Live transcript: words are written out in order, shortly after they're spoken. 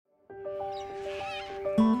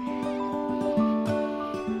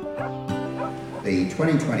the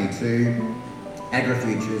 2022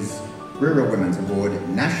 AgriFutures Rural Women's Award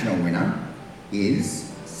national winner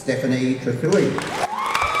is Stephanie Trethewey.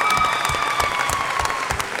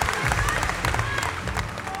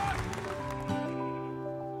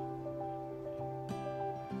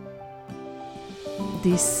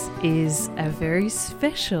 This is a very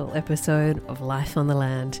special episode of Life on the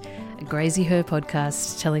Land, a Grazie Her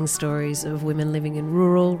podcast telling stories of women living in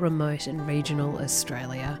rural, remote and regional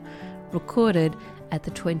Australia, recorded at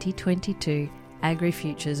the 2022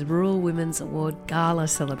 AgriFutures Rural Women's Award Gala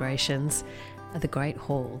celebrations at the Great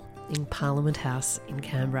Hall in Parliament House in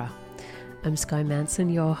Canberra. I'm Skye Manson,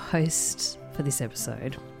 your host for this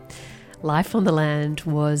episode. Life on the Land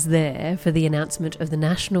was there for the announcement of the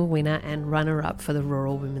national winner and runner-up for the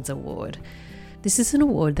Rural Women's Award. This is an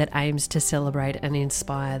award that aims to celebrate and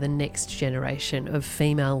inspire the next generation of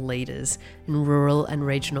female leaders in rural and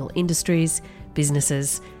regional industries,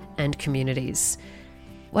 businesses and communities.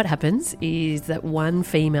 What happens is that one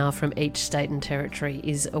female from each state and territory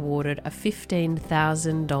is awarded a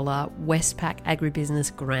 $15,000 Westpac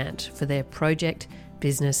Agribusiness grant for their project,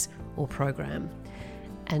 business or program.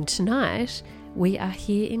 And tonight, we are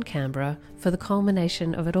here in Canberra for the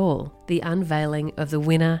culmination of it all, the unveiling of the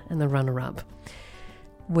winner and the runner-up.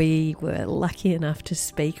 We were lucky enough to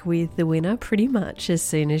speak with the winner pretty much as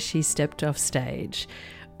soon as she stepped off stage.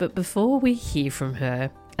 But before we hear from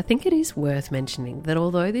her, I think it is worth mentioning that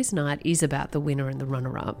although this night is about the winner and the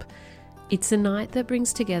runner-up, it's a night that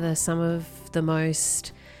brings together some of the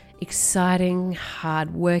most exciting,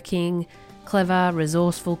 hard-working, clever,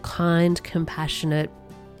 resourceful, kind, compassionate,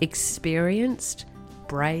 experienced,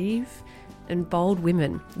 brave and bold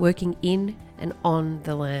women working in and on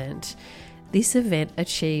the land. This event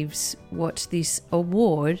achieves what this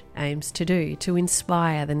award aims to do, to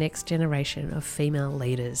inspire the next generation of female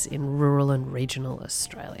leaders in rural and regional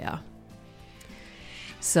Australia.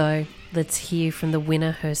 So let's hear from the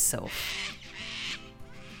winner herself.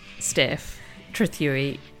 Steph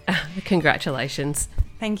Trethewey, congratulations.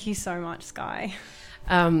 Thank you so much, Skye.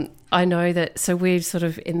 I know that, so we're sort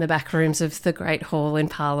of in the back rooms of the Great Hall in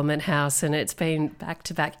Parliament House, and it's been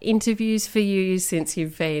back-to-back interviews for you since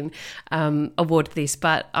you've been awarded this,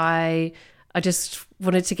 but I just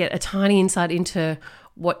wanted to get a tiny insight into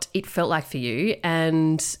what it felt like for you,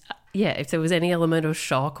 and if there was any element of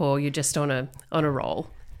shock or you're just on a roll.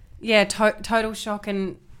 Yeah, total shock,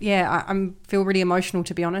 and I feel really emotional,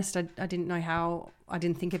 to be honest. I didn't know how, I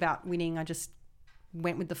didn't think about winning. I just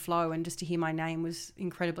went with the flow, and just to hear my name was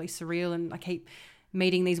incredibly surreal. And I keep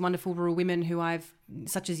meeting these wonderful rural women who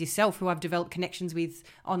such as yourself, who I've developed connections with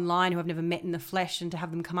online, who I've never met in the flesh, and to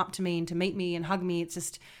have them come up to me and to meet me and hug me, it's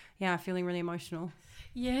just, feeling really emotional.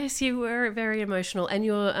 Yes, you were very emotional, and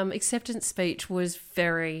your acceptance speech was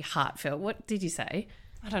very heartfelt. What did you say?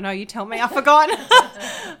 I don't know, you tell me, I forgot.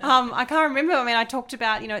 I can't remember. I mean, I talked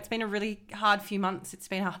about, it's been a really hard few months. It's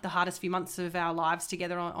been the hardest few months of our lives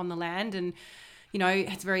together on the land, and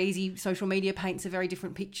it's very easy. Social media paints a very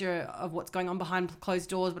different picture of what's going on behind closed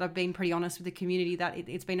doors, but I've been pretty honest with the community that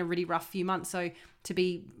it's been a really rough few months. So to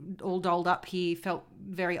be all dolled up here felt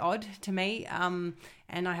very odd to me.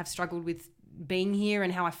 And I have struggled with being here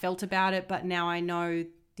and how I felt about it. But now I know,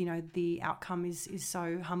 the outcome is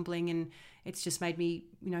so humbling, and it's just made me,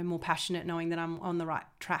 more passionate knowing that I'm on the right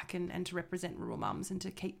track, and to represent rural mums and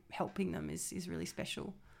to keep helping them is really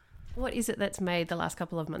special. What is it that's made the last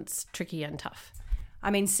couple of months tricky and tough? I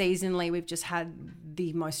mean, seasonally, we've just had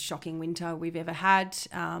the most shocking winter we've ever had.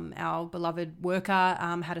 Our beloved worker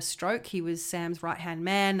had a stroke. He was Sam's right-hand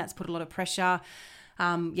man. That's put a lot of pressure.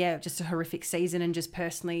 Just a horrific season, and just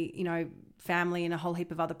personally, family and a whole heap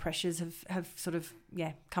of other pressures have sort of,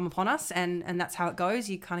 come upon us. And that's how it goes.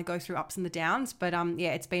 You kind of go through ups and the downs. But,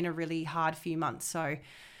 it's been a really hard few months. So,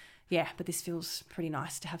 but this feels pretty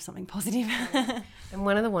nice to have something positive. And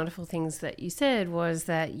one of the wonderful things that you said was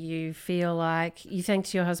that you feel like you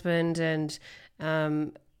thanked your husband and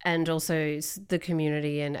also the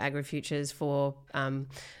community and AgriFutures for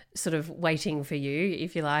sort of waiting for you,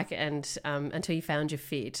 if you like, and until you found your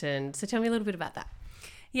fit. And so tell me a little bit about that.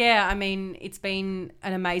 Yeah, I mean, it's been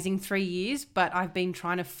an amazing 3 years, but I've been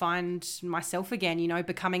trying to find myself again.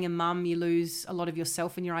 Becoming a mum, you lose a lot of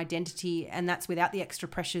yourself and your identity, and that's without the extra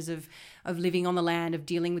pressures of living on the land, of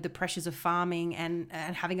dealing with the pressures of farming, and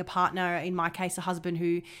having a partner, in my case, a husband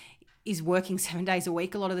who is working 7 days a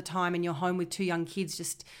week a lot of the time, and you're home with 2 young kids,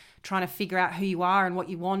 just trying to figure out who you are and what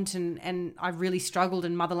you want. And I've really struggled,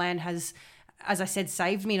 and Motherland has, as I said,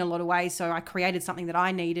 saved me in a lot of ways. So I created something that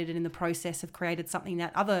I needed, and in the process have created something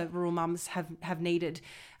that other rural mums have needed.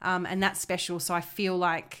 And that's special. So I feel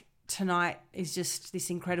like tonight is just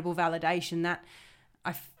this incredible validation that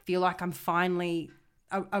I feel like I'm finally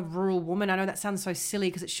a rural woman. I know that sounds so silly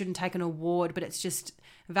because it shouldn't take an award, but it's just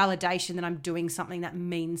validation that I'm doing something that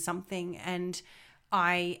means something. And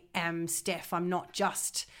I am Steph. I'm not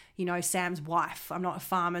just, Sam's wife. I'm not a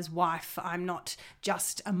farmer's wife. I'm not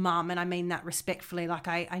just a mum. And I mean that respectfully. Like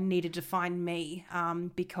I needed to find me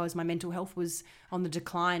because my mental health was on the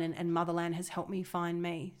decline, and Motherland has helped me find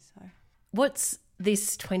me. So, what's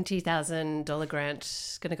this $20,000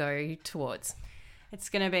 grant going to go towards? It's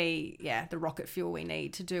going to be, the rocket fuel we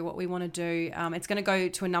need to do what we want to do. It's going to go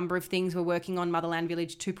to a number of things. We're working on Motherland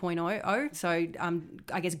Village 2.0. So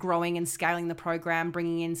I guess growing and scaling the program,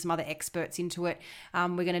 bringing in some other experts into it. We're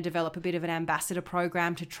going to develop a bit of an ambassador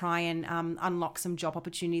program to try and unlock some job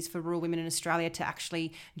opportunities for rural women in Australia to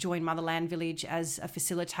actually join Motherland Village as a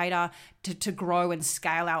facilitator to grow and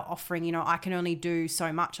scale our offering. I can only do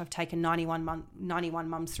so much. I've taken 91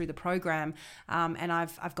 mums through the program, and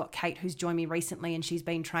I've got Kate who's joined me recently, and she's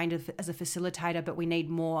been trained as a facilitator, but we need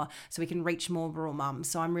more so we can reach more rural mums.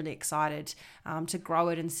 So I'm really excited to grow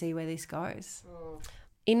it and see where this goes.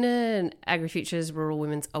 In an AgriFutures Rural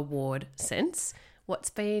Women's Award sense,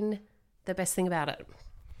 what's been the best thing about it?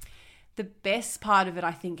 The best part of it,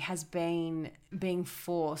 I think, has been being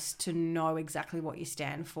forced to know exactly what you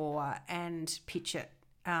stand for and pitch it.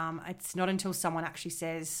 It's not until someone actually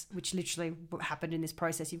says, which literally happened in this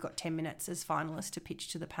process, you've got 10 minutes as finalists to pitch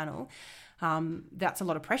to the panel. That's a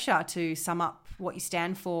lot of pressure to sum up what you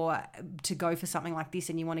stand for, to go for something like this,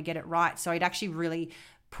 and you want to get it right. So it actually really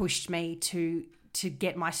pushed me to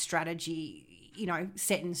get my strategy,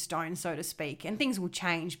 set in stone, so to speak. And things will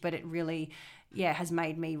change, but it really, has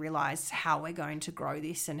made me realise how we're going to grow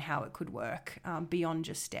this and how it could work beyond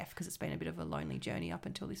just Steph, because it's been a bit of a lonely journey up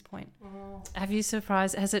until this point. Have you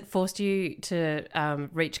surprised? Has it forced you to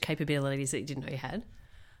reach capabilities that you didn't know you had?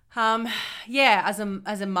 As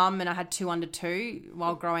a mum, and I had 2 under 2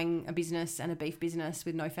 while growing a business and a beef business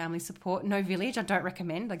with no family support, no village. I don't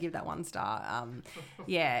recommend. I give that 1 star.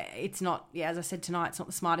 It's not, as I said tonight, it's not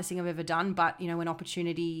the smartest thing I've ever done, but when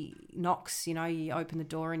opportunity knocks, you open the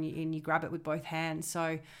door and you grab it with both hands.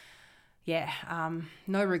 So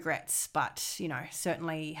no regrets, but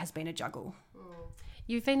certainly has been a juggle.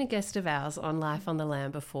 You've been a guest of ours on Life on the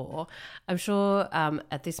Land before. I'm sure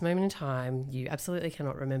at this moment in time you absolutely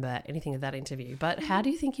cannot remember anything of that interview, but how do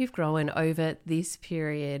you think you've grown over this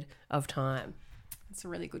period of time? That's a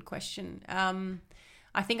really good question.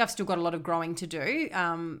 I think I've still got a lot of growing to do.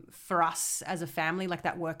 For us as a family, like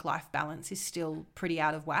that work-life balance is still pretty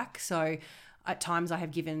out of whack. So at times I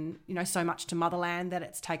have given, so much to Motherland that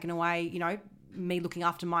it's taken away, me looking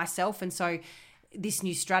after myself. And so this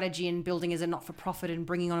new strategy and building as a not-for-profit and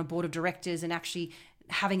bringing on a board of directors and actually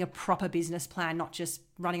having a proper business plan, not just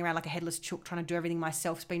running around like a headless chook trying to do everything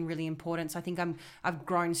myself, has been really important. So I think I've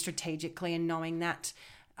grown strategically and knowing that,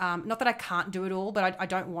 not that I can't do it all, but I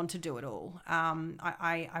don't want to do it all.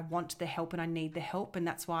 I want the help and I need the help, and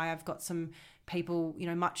that's why I've got some people,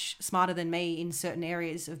 much smarter than me in certain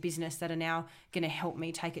areas of business that are now going to help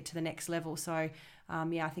me take it to the next level. So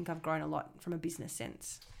I think I've grown a lot from a business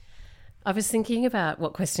sense. I was thinking about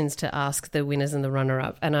what questions to ask the winners and the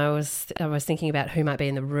runner-up, and I was thinking about who might be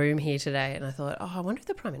in the room here today, and I thought, I wonder if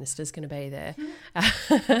the Prime Minister's going to be there.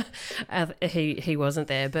 He wasn't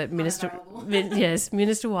there, but Minister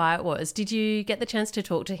Wyatt was. Did you get the chance to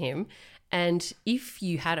talk to him? And if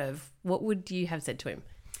you had of, what would you have said to him?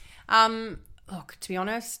 Look, to be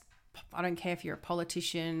honest, I don't care if you're a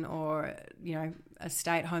politician or, a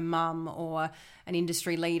stay-at-home mum or an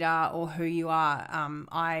industry leader or who you are.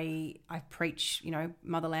 I preach,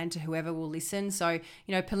 Motherland to whoever will listen. So,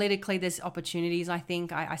 politically there's opportunities. I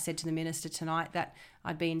think I said to the Minister tonight that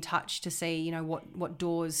I'd be in touch to see, what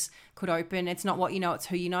doors could open. It's not what you know, it's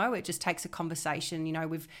who you know. It just takes a conversation.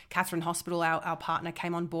 With Katherine Hospital, our partner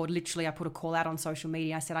came on board. Literally, I put a call out on social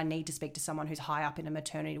media. I said, I need to speak to someone who's high up in a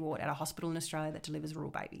maternity ward at a hospital in Australia that delivers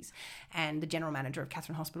rural babies. And the general manager of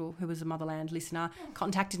Katherine Hospital, who was a Motherland listener,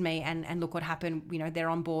 contacted me and look what happened. They're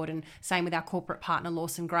on board, and same with our corporate partner,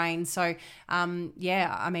 Lawson Grain. So, as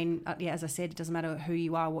I said, it doesn't matter who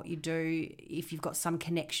you are, what you do. If you've got some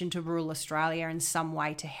connection to rural Australia in some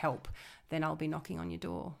way to help, then I'll be knocking on your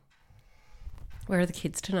door. Where are the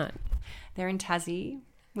kids tonight? They're in Tassie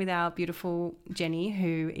with our beautiful Jenny,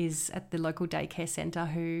 who is at the local daycare centre,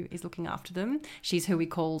 who is looking after them. She's who we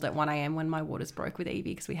called at 1 a.m. when my waters broke with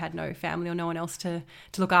Evie, because we had no family or no one else to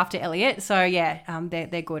look after Elliot. So,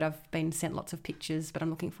 they're good. I've been sent lots of pictures, but I'm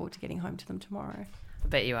looking forward to getting home to them tomorrow. I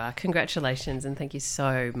bet you are. Congratulations, and thank you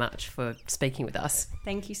so much for speaking with us.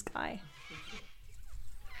 Thank you, Sky.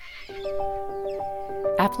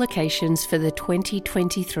 Applications for the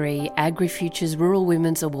 2023 AgriFutures Rural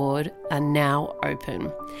Women's Award are now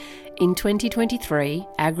open. In 2023,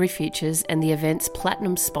 AgriFutures and the event's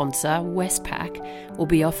platinum sponsor, Westpac, will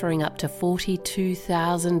be offering up to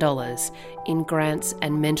 $42,000 in grants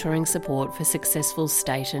and mentoring support for successful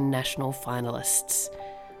state and national finalists.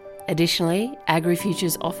 Additionally,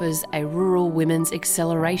 AgriFutures offers a Rural Women's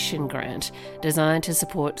Acceleration Grant designed to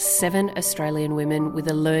support 7 Australian women with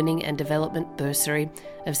a learning and development bursary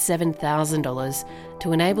of $7,000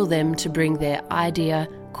 to enable them to bring their idea,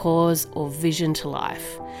 cause or vision to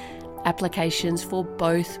life. Applications for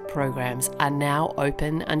both programs are now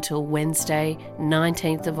open until Wednesday,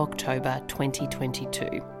 19th of October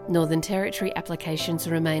 2022. Northern Territory applications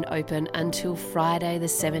remain open until Friday the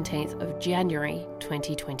 17th of January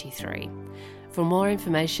 2023. For more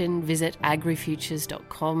information, visit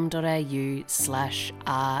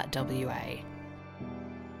agrifutures.com.au/RWA.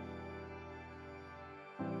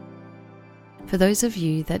 For those of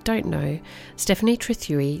you that don't know, Stephanie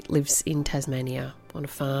Trethewey lives in Tasmania on a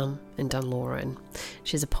farm in Dunloran.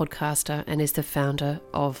 She's a podcaster and is the founder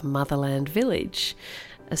of Motherland Village,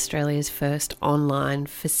 Australia's first online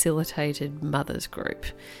facilitated mothers group.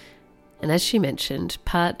 And as she mentioned,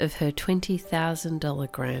 part of her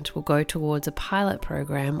 $20,000 grant will go towards a pilot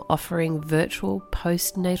program offering virtual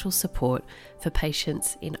postnatal support for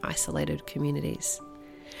patients in isolated communities.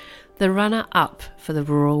 The runner-up for the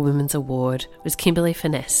Rural Women's Award was Kimberly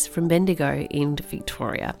Finesse from Bendigo in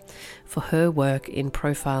Victoria for her work in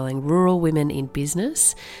profiling rural women in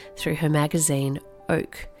business through her magazine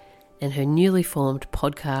Oak and her newly formed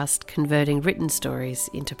podcast converting written stories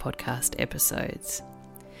into podcast episodes.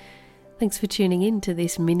 Thanks for tuning in to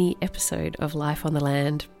this mini episode of Life on the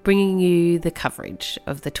Land, bringing you the coverage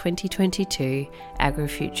of the 2022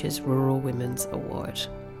 AgriFutures Rural Women's Award.